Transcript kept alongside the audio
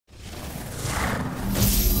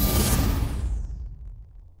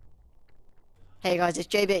Hey guys, it's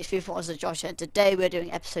JBH3 and Josh, and today we're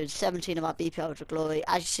doing episode 17 of our BPL Ultra Glory.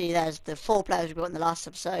 As you see, there's the 4 players we got in the last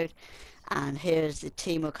episode, and here's the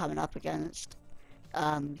team we're coming up against. We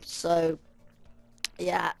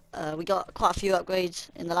got quite a few upgrades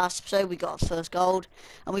in the last episode. We got our first gold,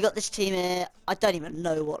 and we got this team here. I don't even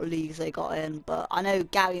know what leagues they got in, but I know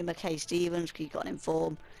Gary McKay Stevens, he got an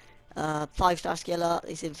inform. 5-star skiller,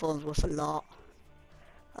 these informs worth a lot.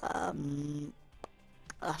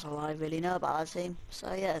 That's all I really know about our team.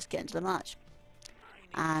 So yeah, let's get into the match.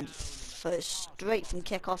 And first, straight from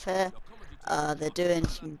kickoff here, they're doing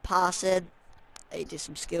some passing. He did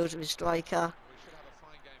some skills with his striker.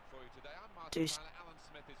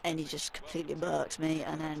 And he just completely murks me,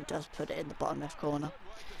 and then does put it in the bottom left corner.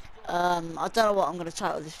 I don't know what I'm going to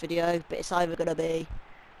title this video, but it's either going to be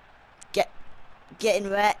getting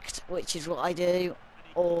wrecked, which is what I do,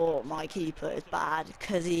 or my keeper is bad,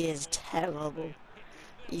 because he is terrible.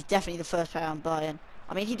 He's definitely the first player I'm buying.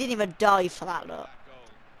 I mean, he didn't even dive for that, look.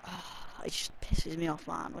 It just pisses me off,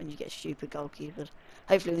 man, when you get stupid goalkeepers.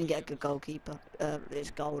 Hopefully we can get a good goalkeeper.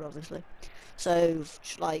 It's gold, obviously. So,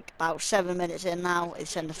 like, about 7 minutes in now, they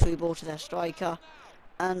send a through ball to their striker.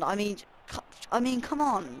 And, I mean, come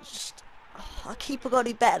on. A keeper got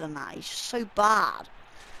to be better than that. He's just so bad.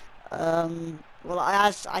 Well,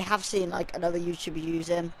 I have seen, like, another YouTuber use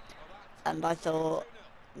him. And I thought,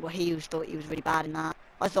 well, he thought he was really bad in that.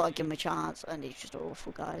 I thought I'd give him a chance, and he's just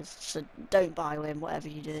awful, guys. So don't buy him, whatever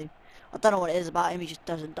you do. I don't know what it is about him, he just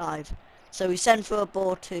doesn't dive. So we send through a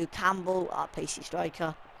ball to Campbell, our pacey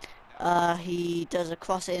striker. He does a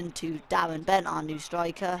cross in to Darren Bent, our new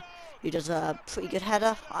striker, who does a pretty good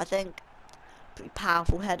header, I think. Pretty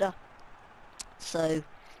powerful header. So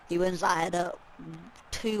he wins that header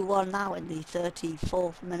 2-1 now in the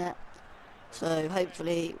 34th minute. So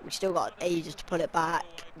hopefully we still got ages to put it back,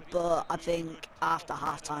 but I think after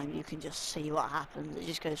half time you can just see what happens. It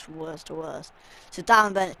just goes from worse to worse. So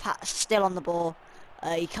Darren Bennett's still on the ball.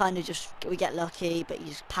 He kind of we get lucky, but he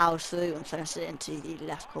just powers through and finishes it into the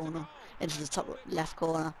left corner, into the top left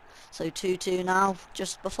corner. So 2-2 now,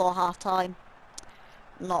 just before half time.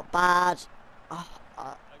 Not bad.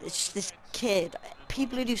 It's just this kid.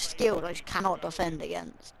 People who do skills I just cannot defend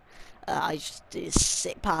against. I just did a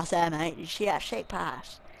sick pass there, mate. Yeah, sick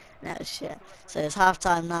pass. No shit. So it's half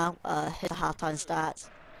time now. Hit the half time stats.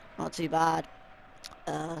 Not too bad.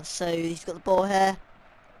 So he's got the ball here.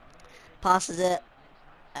 Passes it.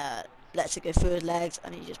 Lets it go through his legs,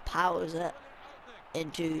 and he just powers it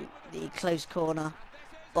into the close corner,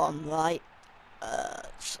 bottom right.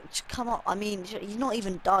 Come on. I mean, he's not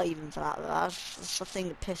even diving for that. That's the thing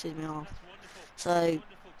that pisses me off. So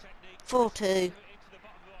 4-2.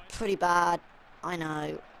 Pretty bad, I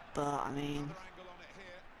know, but I mean,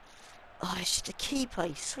 it's just a keeper,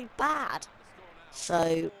 he's so bad.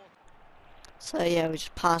 So yeah, we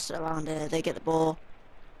just pass it around here, they get the ball,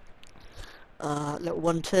 little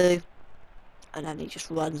 1-2, and then he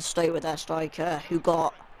just runs straight with their striker, who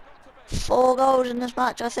got 4 goals in this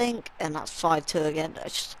match, I think, and that's 5-2 again.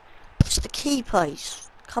 It's just the keeper,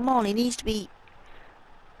 come on, he needs to be,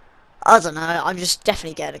 I don't know, I'm just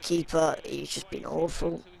definitely getting a keeper, he's just been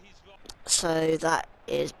awful. So that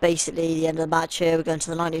is basically the end of the match here. We're going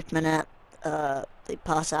to the 90th minute. They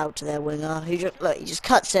pass out to their winger, who he just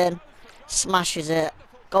cuts in, smashes it.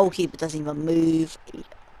 Goalkeeper doesn't even move.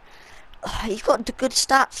 He's got good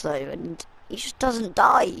stats though, and he just doesn't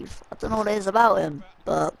dive. I don't know what it is about him,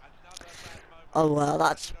 but oh well.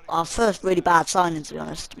 That's our first really bad signing, to be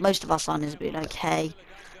honest. Most of our signings have been okay,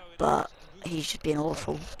 but he's just been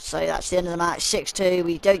awful. So that's the end of the match. 6-2.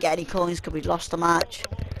 We don't get any coins because we lost the match.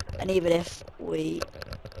 And even if we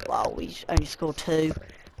only scored 2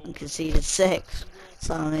 and conceded 6,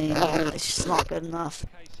 so I mean, it's just not good enough.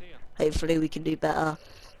 Hopefully we can do better,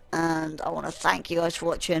 and I want to thank you guys for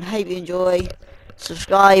watching. Hope you enjoy.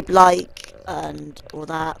 Subscribe, like, and all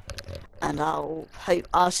that, and I'll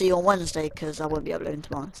see you on Wednesday, because I won't be uploading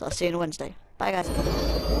tomorrow, so I'll see you on Wednesday. Bye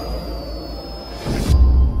guys.